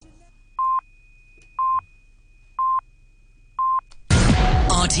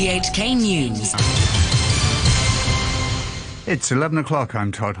RTHK News. It's 11 o'clock.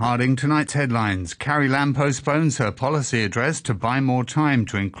 I'm Todd Harding. Tonight's headlines. Carrie Lam postpones her policy address to buy more time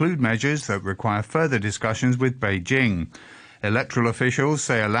to include measures that require further discussions with Beijing. Electoral officials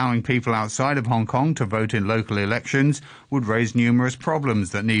say allowing people outside of Hong Kong to vote in local elections would raise numerous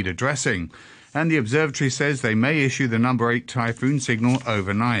problems that need addressing. And the observatory says they may issue the number 8 typhoon signal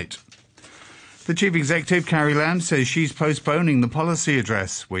overnight. The Chief Executive, Carrie Lam, says she's postponing the policy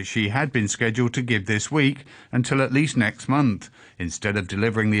address, which she had been scheduled to give this week, until at least next month. Instead of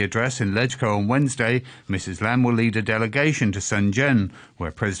delivering the address in Legco on Wednesday, Mrs. Lam will lead a delegation to Shenzhen,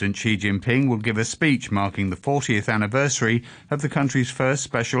 where President Xi Jinping will give a speech marking the 40th anniversary of the country's first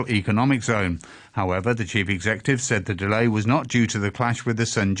special economic zone. However, the Chief Executive said the delay was not due to the clash with the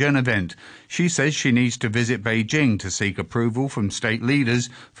Shenzhen event. She says she needs to visit Beijing to seek approval from state leaders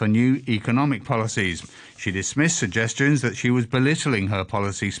for new economic policies. She dismissed suggestions that she was belittling her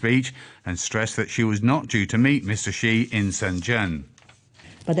policy speech and stressed that she was not due to meet Mr. Xi in Shenzhen.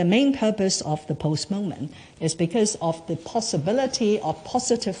 But the main purpose of the postponement is because of the possibility of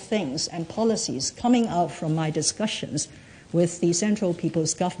positive things and policies coming out from my discussions with the Central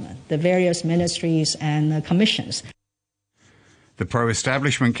People's Government, the various ministries and commissions. The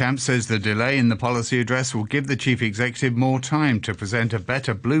pro-establishment camp says the delay in the policy address will give the Chief Executive more time to present a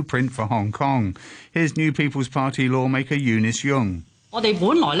better blueprint for Hong Kong. Here's New People's Party lawmaker Eunice Yung.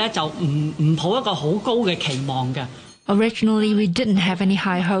 Originally, we didn't have any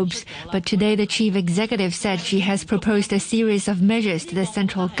high hopes, but today the Chief Executive said she has proposed a series of measures to the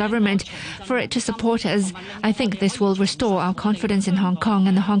central government for it to support us. I think this will restore our confidence in Hong Kong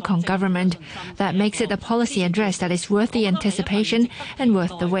and the Hong Kong government. That makes it a policy address that is worth the anticipation and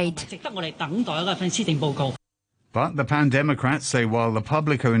worth the wait. But the Pan-Democrats say while the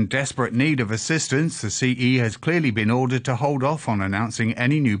public are in desperate need of assistance, the CE has clearly been ordered to hold off on announcing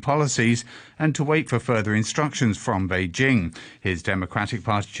any new policies and to wait for further instructions from Beijing. Here's Democratic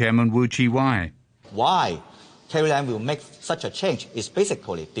Party Chairman Wu Chi-wai. Why Carrie Lam will make such a change is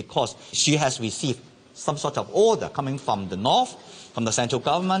basically because she has received some sort of order coming from the north, from the central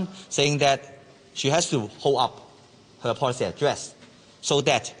government, saying that she has to hold up her policy address so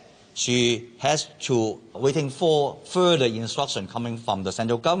that she has to waiting for further instruction coming from the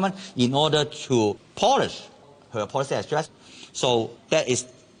central government in order to polish her policy address. So that is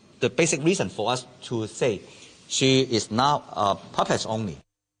the basic reason for us to say she is now a puppet only.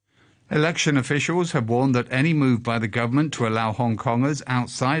 Election officials have warned that any move by the government to allow Hong Kongers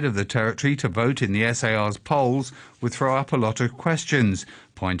outside of the territory to vote in the SAR's polls would throw up a lot of questions,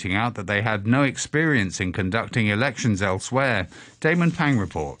 pointing out that they had no experience in conducting elections elsewhere. Damon Pang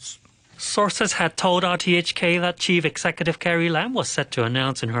reports. Sources had told RTHK that Chief Executive Carrie Lam was set to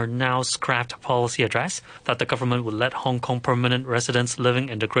announce in her now scrapped policy address that the government would let Hong Kong permanent residents living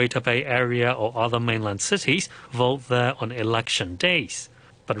in the Greater Bay Area or other mainland cities vote there on election days.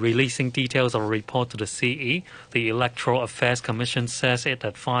 But releasing details of a report to the CE, the Electoral Affairs Commission says it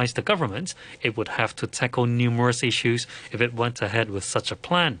advised the government it would have to tackle numerous issues if it went ahead with such a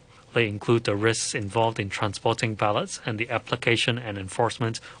plan. They include the risks involved in transporting ballots and the application and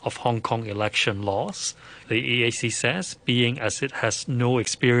enforcement of Hong Kong election laws. The EAC says, being as it has no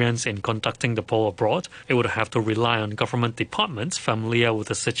experience in conducting the poll abroad, it would have to rely on government departments familiar with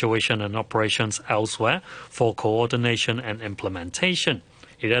the situation and operations elsewhere for coordination and implementation.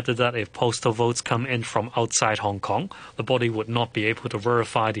 It added that if postal votes come in from outside Hong Kong, the body would not be able to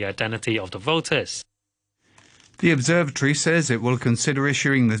verify the identity of the voters. The observatory says it will consider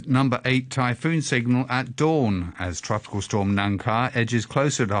issuing the number 8 typhoon signal at dawn as Tropical Storm Nangka edges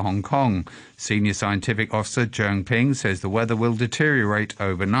closer to Hong Kong. Senior Scientific Officer Zheng Ping says the weather will deteriorate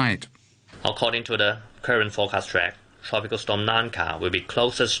overnight. According to the current forecast track, Tropical Storm Nangka will be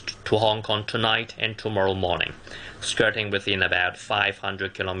closest to Hong Kong tonight and tomorrow morning, skirting within about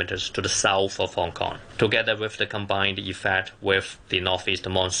 500 kilometers to the south of Hong Kong. Together with the combined effect with the northeast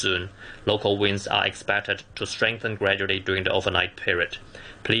monsoon, local winds are expected to strengthen gradually during the overnight period.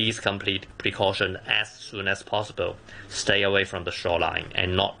 Please complete precaution as soon as possible. Stay away from the shoreline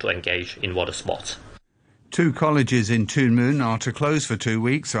and not to engage in water sports. 2 colleges in Tuen Mun are to close for 2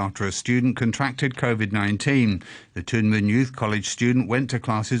 weeks after a student contracted COVID-19. The Tuen Mun Youth College student went to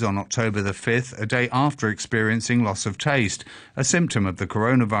classes on October the 5th, a day after experiencing loss of taste, a symptom of the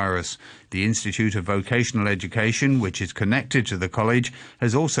coronavirus. The Institute of Vocational Education, which is connected to the college,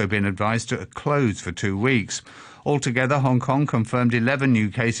 has also been advised to close for 2 weeks. Altogether, Hong Kong confirmed 11 new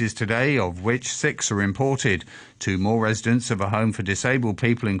cases today, of which 6 are imported. 2 more residents of a home for disabled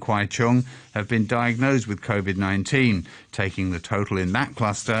people in Kwai Chung have been diagnosed with COVID-19, taking the total in that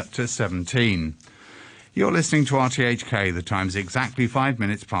cluster to 17. You're listening to RTHK. The time's exactly 5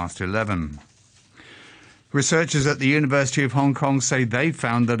 minutes past 11. Researchers at the University of Hong Kong say they've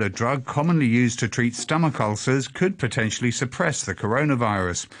found that a drug commonly used to treat stomach ulcers could potentially suppress the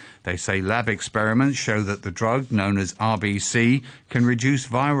coronavirus. They say lab experiments show that the drug, known as RBC, can reduce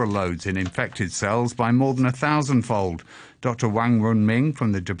viral loads in infected cells by more than 1,000-fold. Dr. Wang Runming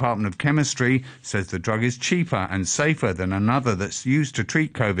from the Department of Chemistry says the drug is cheaper and safer than another that's used to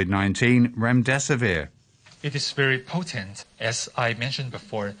treat COVID-19, remdesivir. It is very potent, as I mentioned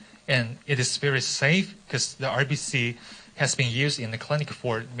before, and it is very safe because the RBC has been used in the clinic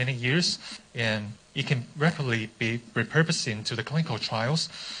for many years, and it can rapidly be repurposed into the clinical trials.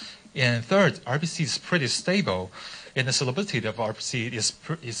 And third, RBC is pretty stable, and the solubility of RBC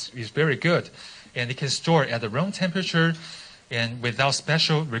is very good, and it can store at the room temperature and without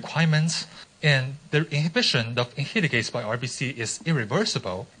special requirements. And the inhibition of inhibitase by RBC is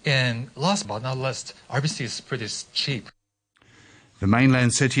irreversible. And last but not least, RBC is pretty cheap. The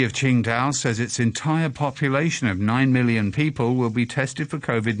mainland city of Qingdao says its entire population of 9 million people will be tested for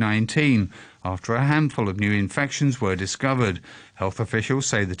COVID-19 after a handful of new infections were discovered. Health officials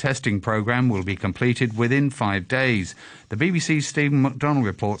say the testing program will be completed within 5 days. The BBC's Stephen McDonald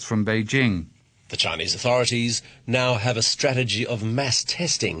reports from Beijing. The Chinese authorities now have a strategy of mass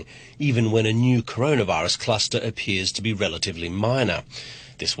testing, even when a new coronavirus cluster appears to be relatively minor.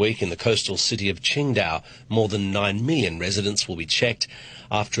 This week in the coastal city of Qingdao, more than 9 million residents will be checked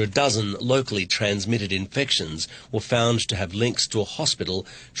after a dozen locally transmitted infections were found to have links to a hospital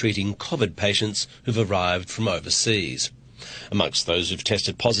treating COVID patients who've arrived from overseas. Amongst those who've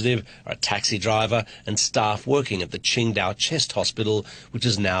tested positive are a taxi driver and staff working at the Qingdao Chest Hospital, which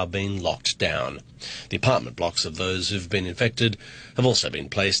has now been locked down. The apartment blocks of those who've been infected have also been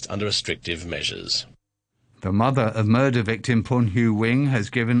placed under restrictive measures. The mother of murder victim Pun Hu Wing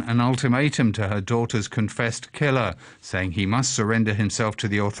has given an ultimatum to her daughter's confessed killer, saying he must surrender himself to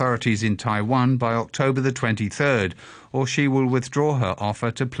the authorities in Taiwan by October the 23rd, or she will withdraw her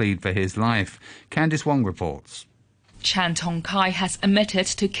offer to plead for his life. Candice Wong reports. Chan Tong-kai has admitted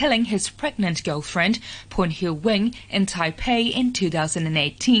to killing his pregnant girlfriend, Pun Hu Wing, in Taipei in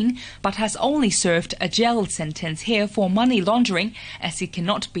 2018, but has only served a jail sentence here for money laundering, as he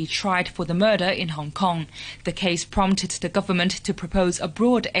cannot be tried for the murder in Hong Kong. The case prompted the government to propose a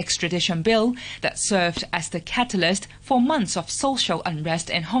broad extradition bill that served as the catalyst for months of social unrest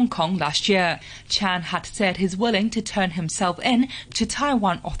in Hong Kong last year. Chan had said he's willing to turn himself in to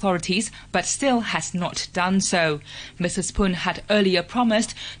Taiwan authorities, but still has not done so. Mrs. Pun had earlier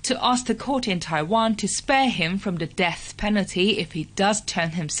promised to ask the court in Taiwan to spare him from the death penalty if he does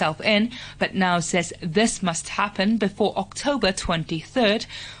turn himself in, but now says this must happen before October 23rd,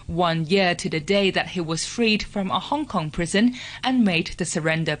 1 year to the day that he was freed from a Hong Kong prison and made the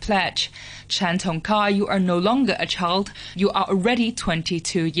surrender pledge. Chan Tong-kai, you are no longer a child. You are already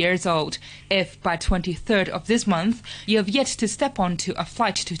 22 years old. If by 23rd of this month you have yet to step onto a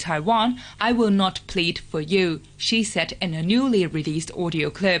flight to Taiwan, I will not plead for you, she said in a newly released audio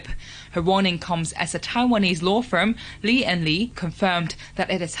clip. Her warning comes as a Taiwanese law firm, Lee & Lee, confirmed that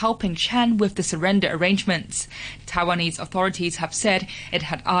it is helping Chan with the surrender arrangements. Taiwanese authorities have said it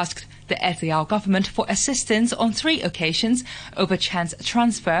had asked the SAR government for assistance on 3 occasions over Chan's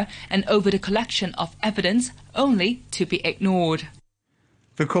transfer and over the collection of evidence, only to be ignored.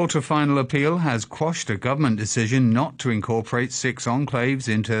 The Court of Final Appeal has quashed a government decision not to incorporate 6 enclaves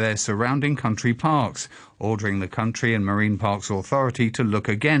into their surrounding country parks, ordering the Country and Marine Parks Authority to look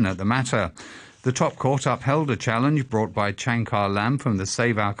again at the matter. The top court upheld a challenge brought by Chankar Lam from the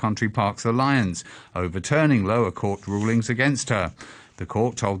Save Our Country Parks Alliance, overturning lower court rulings against her. The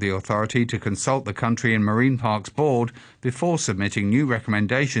court told the authority to consult the Country and Marine Parks Board before submitting new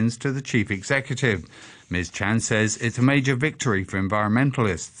recommendations to the chief executive. Ms. Chan says it's a major victory for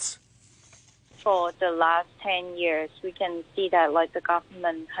environmentalists. For the last 10 years, we can see that the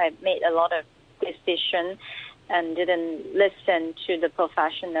government have made a lot of decisions and didn't listen to the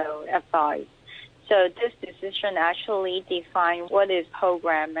professional advice. So this decision actually defines what is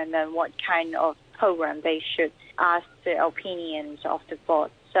program and then what kind of program they should ask the opinions of the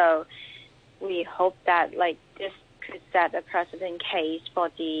board. So we hope that this could set a precedent case for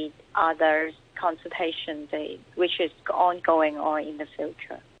the other consultation which is ongoing or in the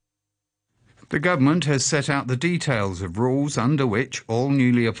future. The government has set out the details of rules under which all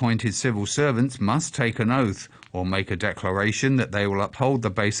newly appointed civil servants must take an oath or make a declaration that they will uphold the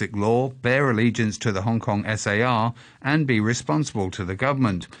basic law, bear allegiance to the Hong Kong SAR and be responsible to the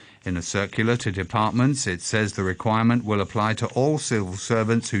government. In a circular to departments, it says the requirement will apply to all civil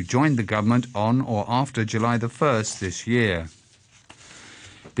servants who joined the government on or after July the 1st this year.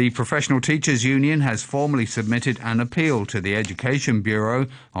 The Professional Teachers Union has formally submitted an appeal to the Education Bureau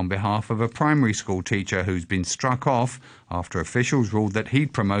on behalf of a primary school teacher who's been struck off after officials ruled that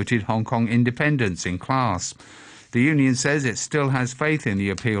he'd promoted Hong Kong independence in class. The union says it still has faith in the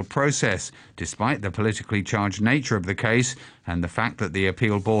appeal process, despite the politically charged nature of the case and the fact that the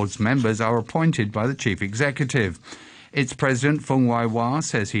appeal board's members are appointed by the chief executive. Its president, Fung Wai Wah,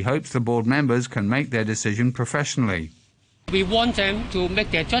 says he hopes the board members can make their decision professionally. We want them to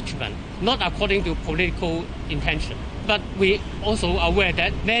make their judgment, not according to political intention. But we also are aware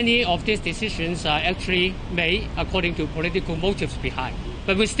that many of these decisions are actually made according to political motives behind.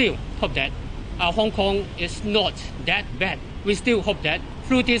 But we still hope that Hong Kong is not that bad. We still hope that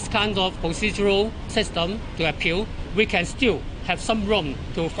through this kind of procedural system to appeal, we can still have some room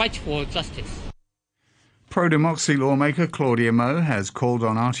to fight for justice. Pro-democracy lawmaker Claudia Mo has called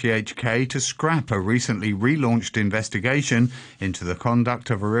on RTHK to scrap a recently relaunched investigation into the conduct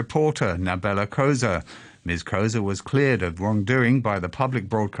of a reporter, Nabella Koza. Ms. Koza was cleared of wrongdoing by the public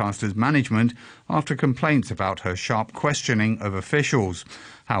broadcaster's management after complaints about her sharp questioning of officials.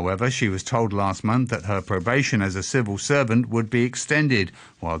 However, she was told last month that her probation as a civil servant would be extended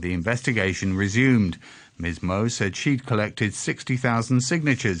while the investigation resumed. Ms. Mo said she'd collected 60,000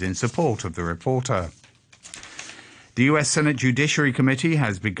 signatures in support of the reporter. The U.S. Senate Judiciary Committee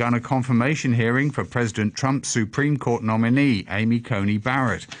has begun a confirmation hearing for President Trump's Supreme Court nominee, Amy Coney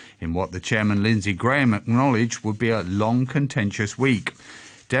Barrett, in what the chairman Lindsey Graham acknowledged would be a long, contentious week.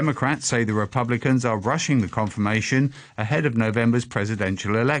 Democrats say the Republicans are rushing the confirmation ahead of November's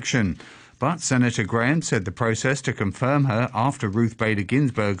presidential election. But Senator Graham said the process to confirm her after Ruth Bader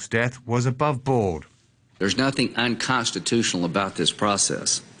Ginsburg's death was above board. There's nothing unconstitutional about this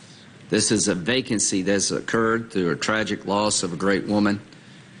process. This is a vacancy that's occurred through a tragic loss of a great woman,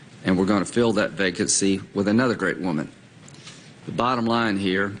 and we're going to fill that vacancy with another great woman. The bottom line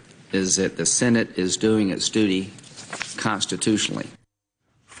here is that the Senate is doing its duty constitutionally.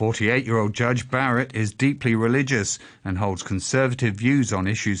 48-year-old Judge Barrett is deeply religious and holds conservative views on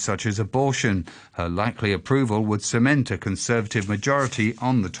issues such as abortion. Her likely approval would cement a conservative majority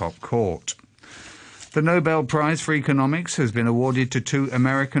on the top court. The Nobel Prize for Economics has been awarded to two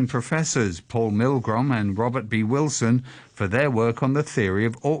American professors, Paul Milgrom and Robert B. Wilson, for their work on the theory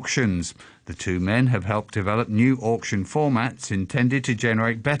of auctions. The two men have helped develop new auction formats intended to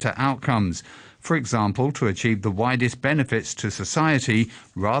generate better outcomes. For example, to achieve the widest benefits to society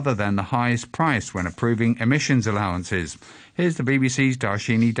rather than the highest price when approving emissions allowances. Here's the BBC's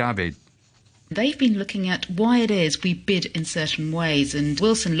Darshini David. They've been looking at why it is we bid in certain ways, and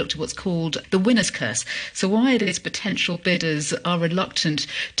Wilson looked at what's called the winner's curse. So why it is potential bidders are reluctant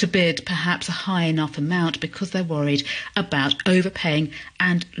to bid perhaps a high enough amount because they're worried about overpaying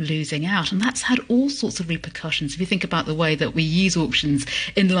and losing out. And that's had all sorts of repercussions. If you think about the way that we use auctions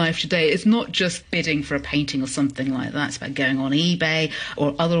in life today, it's not just bidding for a painting or something like that. It's about going on eBay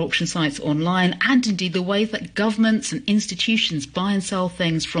or other auction sites online, and indeed the way that governments and institutions buy and sell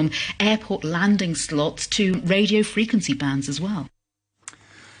things, from airport landing slots to radio frequency bands as well.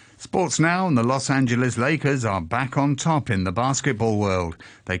 Sports now, and the Los Angeles Lakers are back on top in the basketball world.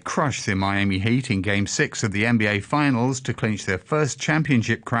 They crushed the Miami Heat in Game 6 of the NBA Finals to clinch their first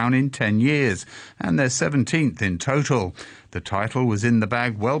championship crown in 10 years, and their 17th in total. The title was in the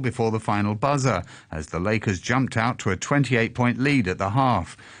bag well before the final buzzer, as the Lakers jumped out to a 28-point lead at the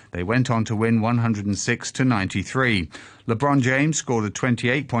half. They went on to win 106-93. LeBron James scored a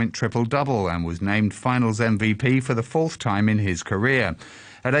 28-point triple-double and was named Finals MVP for the fourth time in his career.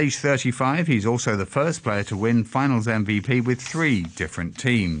 At age 35, he's also the first player to win Finals MVP with 3 different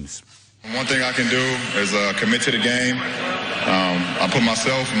teams. One thing I can do is commit to the game. I put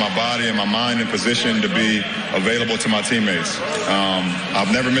myself, my body, and my mind in position to be available to my teammates.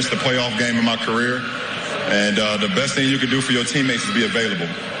 I've never missed a playoff game in my career, and the best thing you can do for your teammates is be available.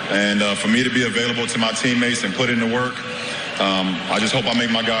 And for me to be available to my teammates and put in the work, I just hope I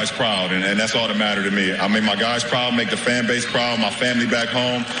make my guys proud, and that's all that matters to me. I make my guys proud, make the fan base proud, my family back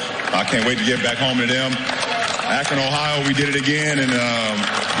home. I can't wait to get back home to them. Akron, Ohio, we did it again, and,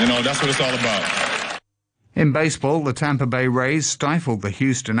 that's what it's all about. In baseball, the Tampa Bay Rays stifled the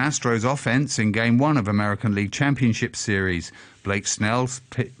Houston Astros offense in Game 1 of American League Championship Series. Blake Snell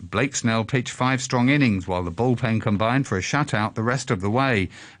pitched 5 strong innings while the bullpen combined for a shutout the rest of the way,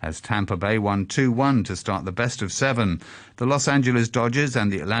 as Tampa Bay won 2-1 to start the best of 7. The Los Angeles Dodgers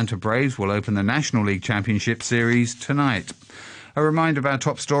and the Atlanta Braves will open the National League Championship Series tonight. A reminder of our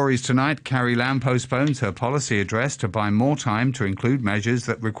top stories tonight. Carrie Lam postpones her policy address to buy more time to include measures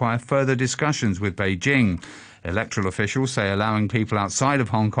that require further discussions with Beijing. Electoral officials say allowing people outside of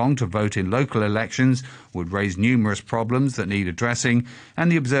Hong Kong to vote in local elections would raise numerous problems that need addressing, and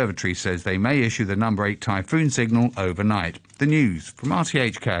the observatory says they may issue the number 8 typhoon signal overnight. The news from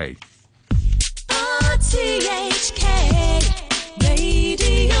RTHK. RTHK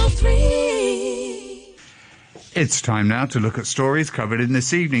Radio 3. It's time now to look at stories covered in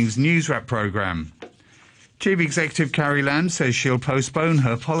this evening's News Wrap programme. Chief Executive Carrie Lam says she'll postpone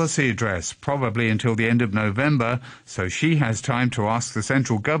her policy address, probably until the end of November, so she has time to ask the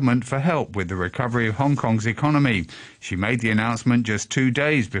central government for help with the recovery of Hong Kong's economy. She made the announcement just 2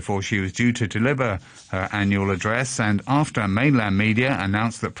 days before she was due to deliver her annual address, and after mainland media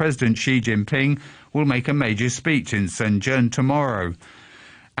announced that President Xi Jinping will make a major speech in Shenzhen tomorrow.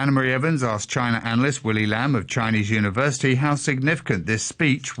 Anna-Marie Evans asked China analyst Willie Lam of Chinese University how significant this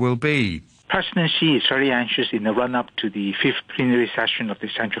speech will be. President Xi is very anxious in the run-up to the 5th plenary session of the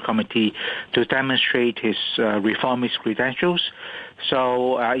Central Committee to demonstrate his reformist credentials.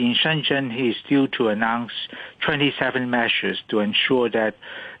 So in Shenzhen, he is due to announce 27 measures to ensure that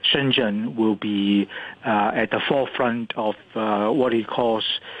Shenzhen will be at the forefront of what he calls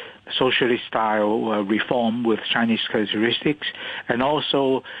socialist-style reform with Chinese characteristics, and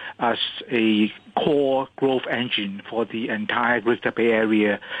also as a core growth engine for the entire Greater Bay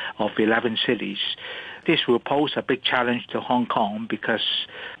Area of 11 cities. This will pose a big challenge to Hong Kong because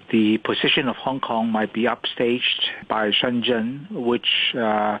the position of Hong Kong might be upstaged by Shenzhen, which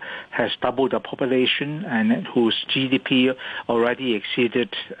has doubled the population and whose GDP already exceeded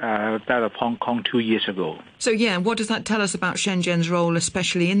that of Hong Kong 2 years ago. So, what does that tell us about Shenzhen's role,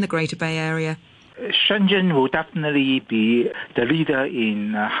 especially in the Greater Bay Area? Shenzhen will definitely be the leader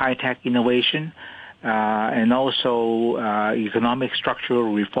in high-tech innovation and also economic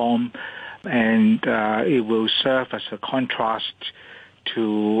structural reform, and it will serve as a contrast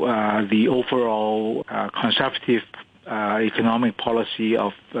to the overall conservative economic policy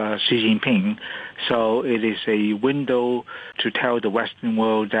of Xi Jinping. So it is a window to tell the Western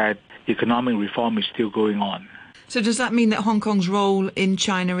world that economic reform is still going on. So does that mean that Hong Kong's role in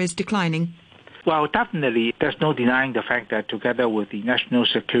China is declining? Well, definitely. There's no denying the fact that together with the national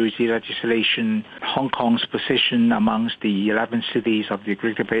security legislation, Hong Kong's position amongst the 11 cities of the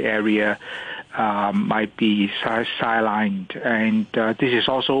Greater Bay Area might be sidelined. And this is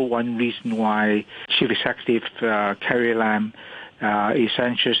also one reason why Chief Executive Carrie Lam is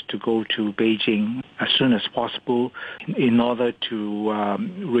anxious to go to Beijing as soon as possible in order to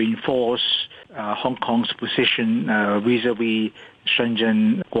reinforce Hong Kong's position vis-a-vis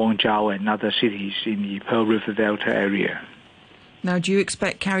Shenzhen, Guangzhou and other cities in the Pearl River Delta area. Now, do you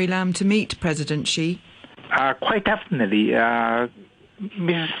expect Carrie Lam to meet President Xi? Quite definitely.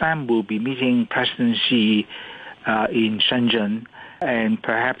 Mrs. Lam will be meeting President Xi in Shenzhen and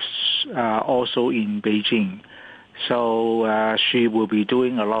perhaps also in Beijing. So she will be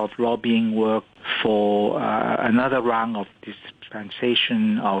doing a lot of lobbying work for another round of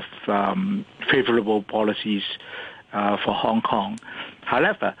dispensation of favorable policies for Hong Kong.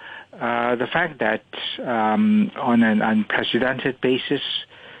 However, the fact that on an unprecedented basis,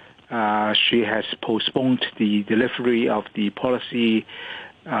 she has postponed the delivery of the policy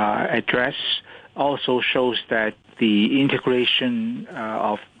address also shows that the integration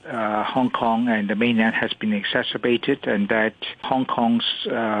of Hong Kong and the mainland has been exacerbated, and that Hong Kong's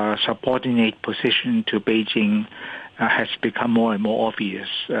subordinate position to Beijing has become more and more obvious.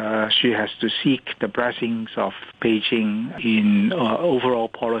 She has to seek the blessings of Beijing in overall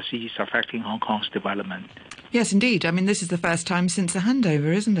policies affecting Hong Kong's development. Yes, indeed. I mean, this is the first time since the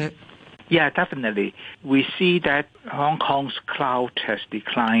handover, isn't it? Yeah, definitely. We see that Hong Kong's clout has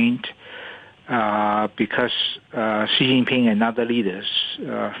declined because Xi Jinping and other leaders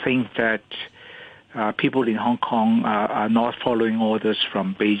think that people in Hong Kong are not following orders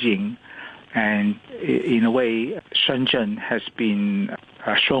from Beijing. And in a way, Shenzhen has been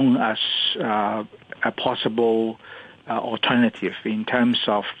shown as a possible alternative in terms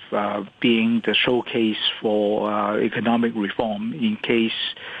of being the showcase for economic reform in case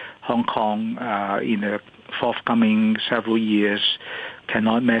Hong Kong in the forthcoming several years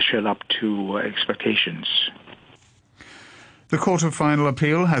cannot measure up to expectations. The Court of Final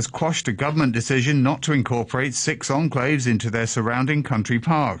Appeal has quashed a government decision not to incorporate 6 enclaves into their surrounding country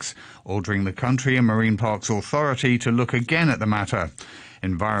parks, ordering the Country and Marine Parks Authority to look again at the matter.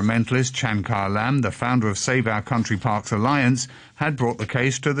 Environmentalist Chan Kar-lam, the founder of Save Our Country Parks Alliance, had brought the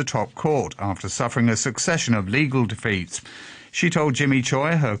case to the top court after suffering a succession of legal defeats. She told Jimmy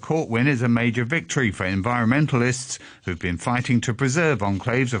Choi her court win is a major victory for environmentalists who've been fighting to preserve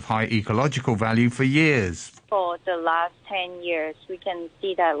enclaves of high ecological value for years. For the last 10 years, we can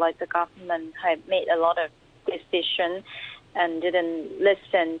see that the government have made a lot of decisions and didn't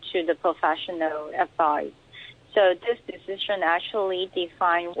listen to the professional advice. So this decision actually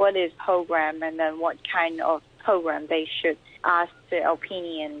defines what is program and then what kind of program they should ask the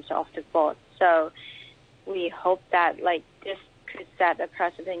opinions of the board. So we hope that this could set a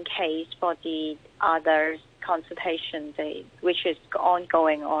precedent case for the other consultation which is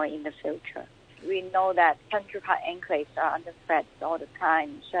ongoing or in the future. We know that country park enclaves are under threat all the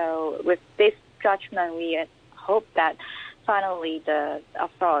time. So with this judgment, we hope that finally the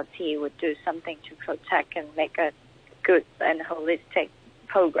authority would do something to protect and make a good and holistic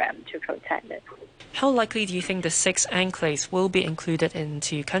program to protect it. How likely do you think the 6 enclaves will be included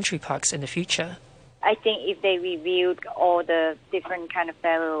into country parks in the future? I think if they reviewed all the different kind of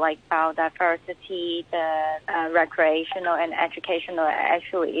value like biodiversity, the recreational and educational,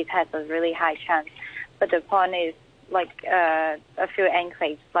 actually it has a really high chance. But the point is, a few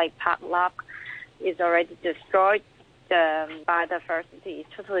enclaves like Park Lap is already destroyed. The biodiversity is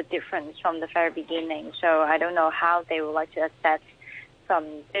totally different from the very beginning. So I don't know how they would like to assess from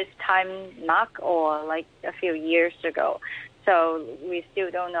this time mark or a few years ago. So we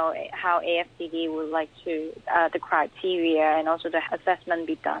still don't know how AFCD would like to, the criteria and also the assessment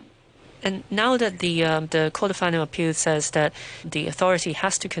be done. And now that the Court of Final Appeal says that the authority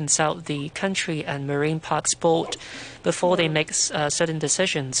has to consult the Country and Marine Parks Board before they make certain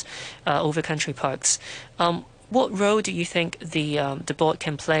decisions over country parks, what role do you think the board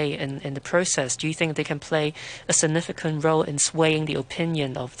can play in the process? Do you think they can play a significant role in swaying the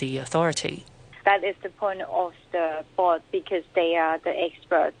opinion of the authority? That is the point of the board because they are the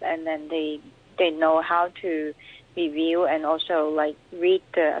experts and then they know how to review and also read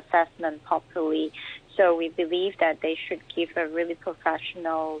the assessment properly. So we believe that they should give a really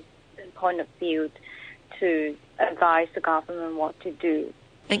professional point of view to advise the government what to do.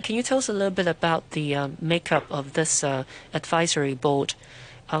 And can you tell us a little bit about the makeup of this advisory board?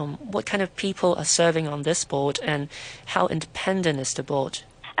 What kind of people are serving on this board and how independent is the board?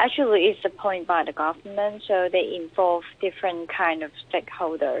 Actually, it's appointed by the government, so they involve different kind of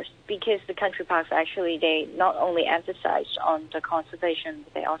stakeholders. Because the country parks actually, they not only emphasize on the conservation,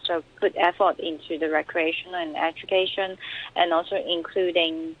 but they also put effort into the recreation and education, and also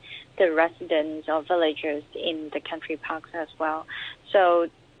including the residents or villagers in the country parks as well. So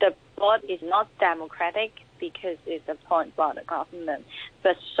the board is not democratic because it's appointed by the government.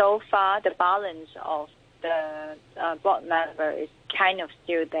 But so far, the balance of the board member is kind of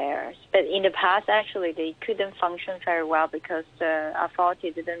still there. But in the past, actually, they couldn't function very well because the authority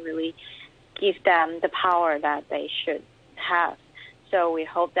didn't really give them the power that they should have. So we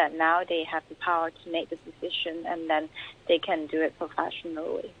hope that now they have the power to make the decision and then they can do it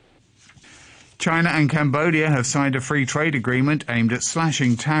professionally. China and Cambodia have signed a free trade agreement aimed at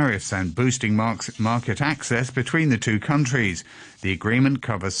slashing tariffs and boosting market access between the two countries. The agreement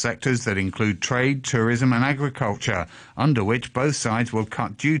covers sectors that include trade, tourism and agriculture, under which both sides will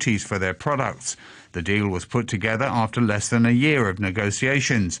cut duties for their products. The deal was put together after less than a year of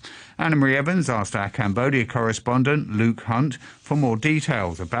negotiations. Anna-Marie Evans asked our Cambodia correspondent Luke Hunt for more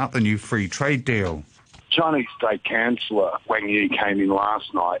details about the new free trade deal. Chinese State Councillor Wang Yi came in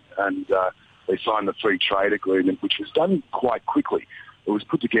last night and they signed the free trade agreement, which was done quite quickly. It was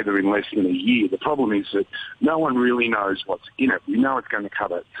put together in less than a year. The problem is that no one really knows what's in it. We know it's going to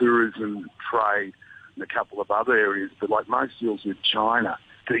cover tourism, trade, and a couple of other areas, but like most deals with China,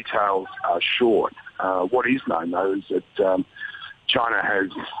 details are short. What is known, though, is that China has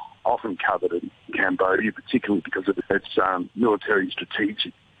often coveted Cambodia, particularly because of its military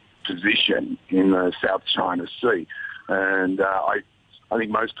strategic position in the South China Sea. And I think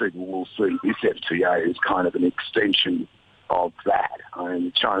most people will see this FTA as kind of an extension of that. I mean,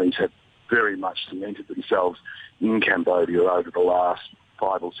 the Chinese have very much cemented themselves in Cambodia over the last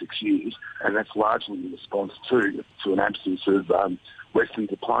 5 or 6 years, and that's largely in response to an absence of Western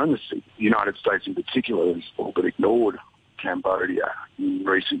diplomacy. The United States in particular has all but ignored Cambodia in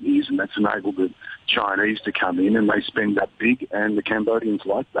recent years, and that's enabled the Chinese to come in, and they spend that big, and the Cambodians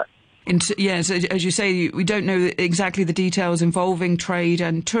like that. Yes, as you say, we don't know exactly the details involving trade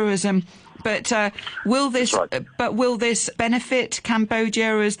and tourism, but will this benefit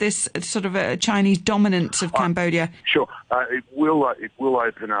Cambodia, or is this sort of a Chinese dominance of Cambodia? Sure, it will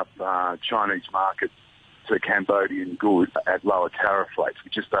open up Chinese markets to Cambodian goods at lower tariff rates.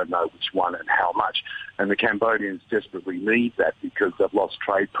 We just don't know which one and how much. And the Cambodians desperately need that because they've lost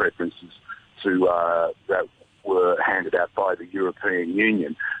trade preferences to that were handed out by the European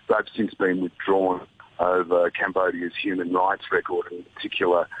Union. They've since been withdrawn over Cambodia's human rights record, in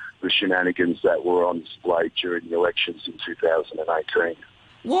particular the shenanigans that were on display during the elections in 2018.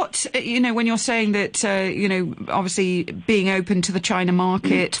 What, when you're saying that, obviously being open to the China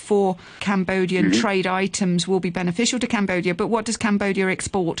market for Cambodian trade items will be beneficial to Cambodia, but what does Cambodia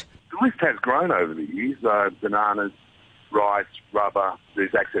export? The list has grown over the years. Bananas, rice, rubber,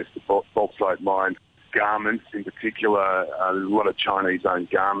 there's access to bauxite mines, garments in particular. There's a lot of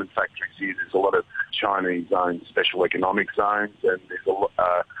Chinese-owned garment factories here. There's a lot of Chinese-owned special economic zones, and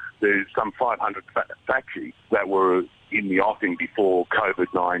there's some 500 factories that were in the offing before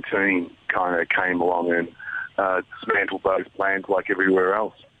COVID-19 kind of came along and dismantled those plants like everywhere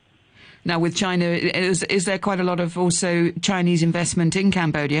else. Now, with China, is there quite a lot of also Chinese investment in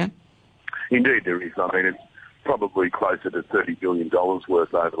Cambodia? Indeed there is. I mean, it's probably closer to $30 billion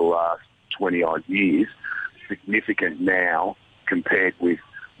worth over the last 20-odd years, significant now compared with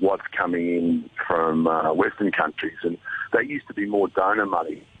what's coming in from Western countries. And that used to be more donor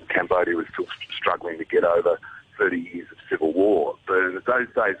money. Cambodia was still struggling to get over 30 years of civil war. But those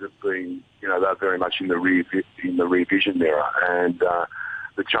days have been, they're very much in the rear vision era. And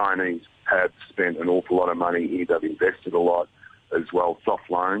the Chinese have spent an awful lot of money here. They've invested a lot as well, soft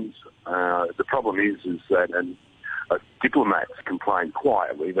loans. The problem is that, and diplomats complain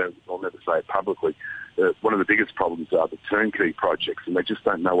quietly, I'll never say it publicly, one of the biggest problems are the turnkey projects, and they just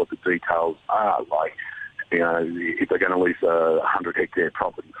don't know what the details are. Like, if they're going to lease a 100-hectare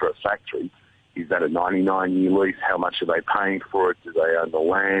property for a factory, is that a 99-year lease? How much are they paying for it? Do they own the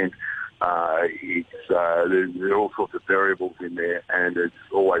land? There are all sorts of variables in there, and it's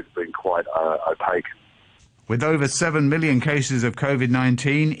always been quite opaque. With over 7 million cases of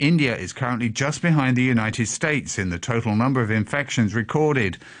COVID-19, India is currently just behind the United States in the total number of infections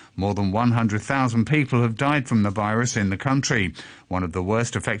recorded. More than 100,000 people have died from the virus in the country. One of the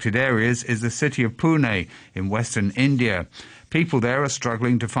worst affected areas is the city of Pune in western India. People there are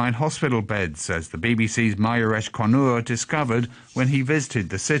struggling to find hospital beds, as the BBC's Mayuresh Konur discovered when he visited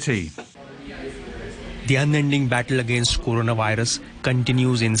the city. The unending battle against coronavirus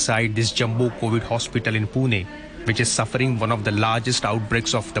continues inside this jumbo COVID hospital in Pune, which is suffering one of the largest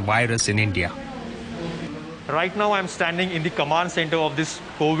outbreaks of the virus in India. Right now I'm standing in the command center of this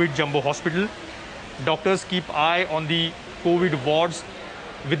COVID jumbo hospital. Doctors keep eye on the COVID wards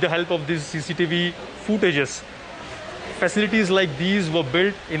with the help of these CCTV footages. Facilities like these were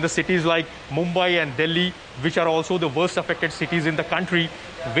built in the cities like Mumbai and Delhi, which are also the worst affected cities in the country,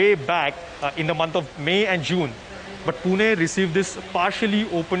 way back in the month of May and June. But Pune received this partially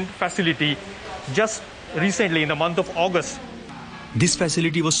opened facility just recently in the month of August. This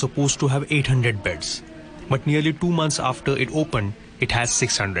facility was supposed to have 800 beds, but nearly 2 months after it opened, it has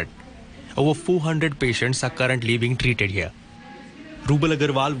 600. Over 400 patients are currently being treated here. Rubal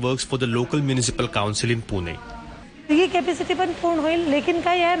Agarwal works for the local municipal council in Pune.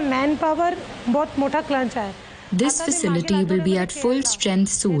 This facility will be at full strength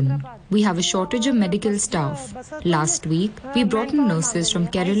soon. We have a shortage of medical staff. Last week, we brought in nurses from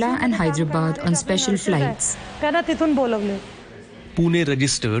Kerala and Hyderabad on special flights. Pune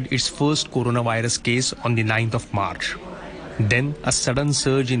registered its first coronavirus case on the 9th of March. Then a sudden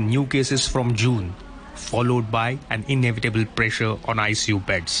surge in new cases from June, followed by an inevitable pressure on ICU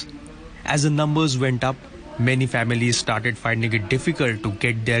beds. As the numbers went up, many families started finding it difficult to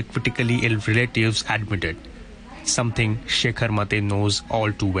get their critically ill relatives admitted, something Shekhar Mate knows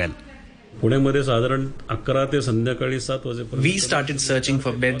all too well. We started searching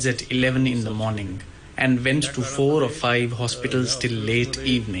for beds at 11 in the morning and went to 4 or 5 hospitals till late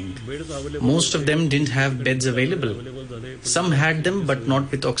evening. Most of them didn't have beds available. Some had them but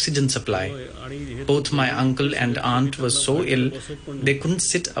not with oxygen supply. Both my uncle and aunt were so ill they couldn't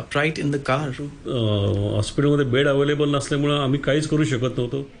sit upright in the car.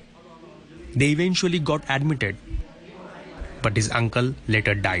 They eventually got admitted, but his uncle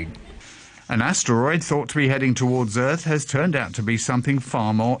later died. An asteroid thought to be heading towards Earth has turned out to be something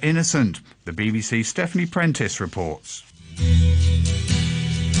far more innocent. The BBC's Stephanie Prentice reports.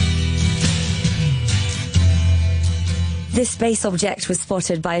 This space object was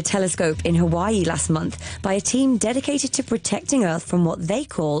spotted by a telescope in Hawaii last month by a team dedicated to protecting Earth from what they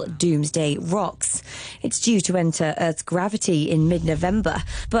call doomsday rocks. It's due to enter Earth's gravity in mid-November,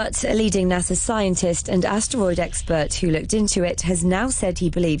 but a leading NASA scientist and asteroid expert who looked into it has now said he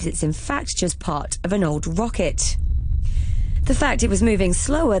believes it's in fact just part of an old rocket. The fact it was moving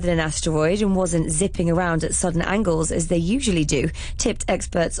slower than an asteroid and wasn't zipping around at sudden angles as they usually do tipped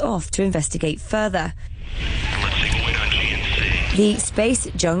experts off to investigate further. The space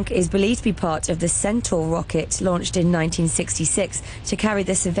junk is believed to be part of the Centaur rocket launched in 1966 to carry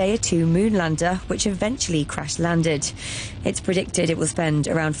the Surveyor 2 moon lander, which eventually crash-landed. It's predicted it will spend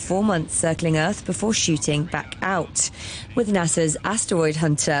around 4 months circling Earth before shooting back out. With NASA's asteroid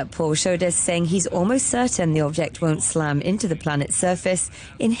hunter, Paul Schodes, saying he's almost certain the object won't slam into the planet's surface.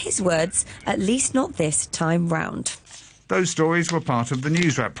 In his words, at least not this time round. Those stories were part of the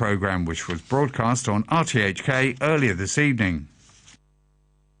News Wrap programme, which was broadcast on RTHK earlier this evening.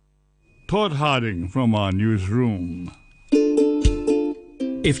 Todd Harding from our newsroom.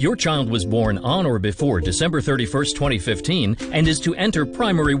 If your child was born on or before December 31st, 2015, and is to enter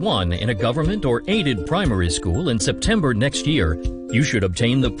Primary 1 in a government or aided primary school in September next year, you should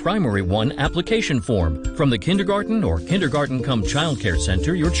obtain the Primary 1 application form from the kindergarten or kindergarten-cum childcare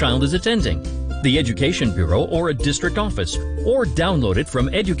center your child is attending, the Education Bureau or a district office, or download it from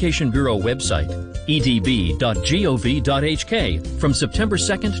Education Bureau website, edb.gov.hk, from September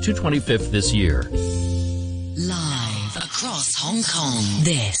 2nd to 25th this year. Live across Hong Kong,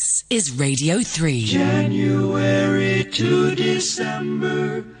 this is Radio 3. January to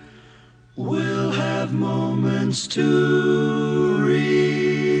December, we'll have moments to remember.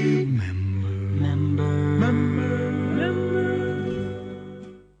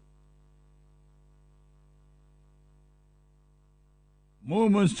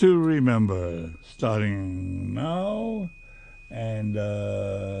 Moments to remember, starting now, and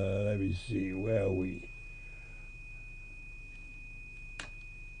let me see, where are we?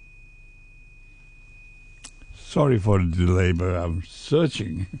 Sorry for the delay, but I'm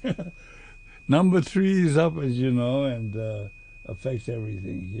searching. Number 3 is up, as you know, and affects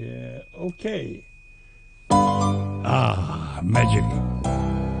everything here. Okay. Magic.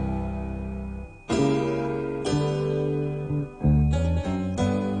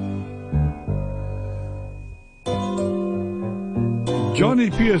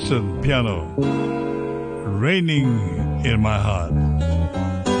 Johnny Pearson, piano, Raining in My Heart.